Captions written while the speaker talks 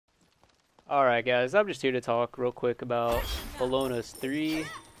Alright guys, I'm just here to talk real quick about bellonas 3.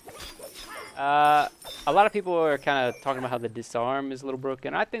 A lot of people are kind of talking about how the disarm is a little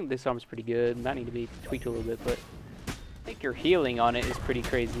broken. I think the disarm is pretty good. Might need to be tweaked a little bit, but I think your healing on it is pretty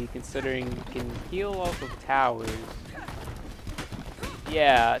crazy considering you can heal off of towers.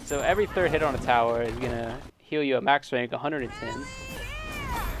 Yeah, so every third hit on a tower is gonna heal you at max rank 110.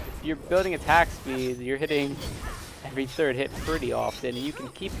 If you're building attack speed, you're hitting every third hit pretty often, and you can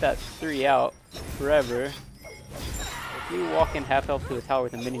keep that 3 out forever. If you walk in half health to a tower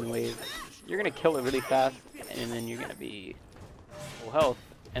with a minion wave, you're gonna kill it really fast, and then you're gonna be full health.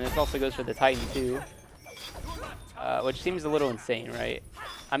 And this also goes for the Titan too, which seems a little insane, right?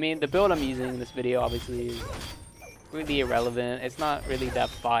 I mean, the build I'm using in this video obviously is really irrelevant. It's not really that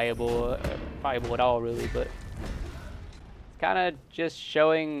viable at all, really, but kind of just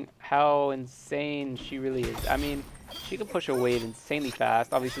showing how insane she really is. I mean, she can push a wave insanely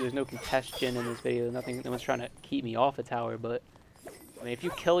fast. Obviously, there's no congestion in this video. No one's trying to keep me off a tower, but I mean, if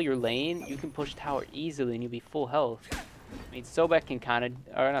you kill your lane, you can push tower easily and you'll be full health. I mean, Sobek can kind of,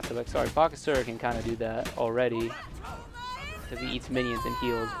 or not Sobek, sorry, Bakasura can kind of do that already because he eats minions and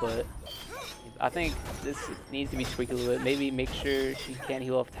heals, but I think this needs to be tweaked a little bit. Maybe make sure she can't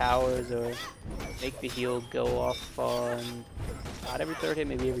heal off towers, or make the heal go off on not every third hit,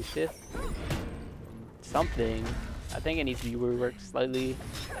 maybe every fifth. Something. I think it needs to be reworked slightly.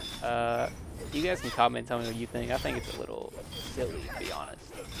 You guys can comment, tell me what you think. I think it's a little silly, to be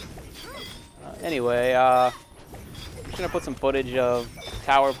honest. Anyway, I'm just gonna put some footage of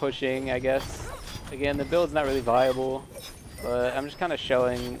tower pushing, I guess. Again, the build's not really viable, but I'm just kind of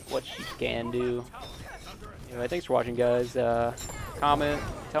showing what she can do. Anyway, thanks for watching, guys. Comment,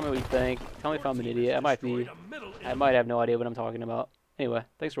 tell me what you think. Tell me if I'm an idiot. I might have no idea what I'm talking about. Anyway,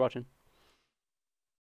 thanks for watching.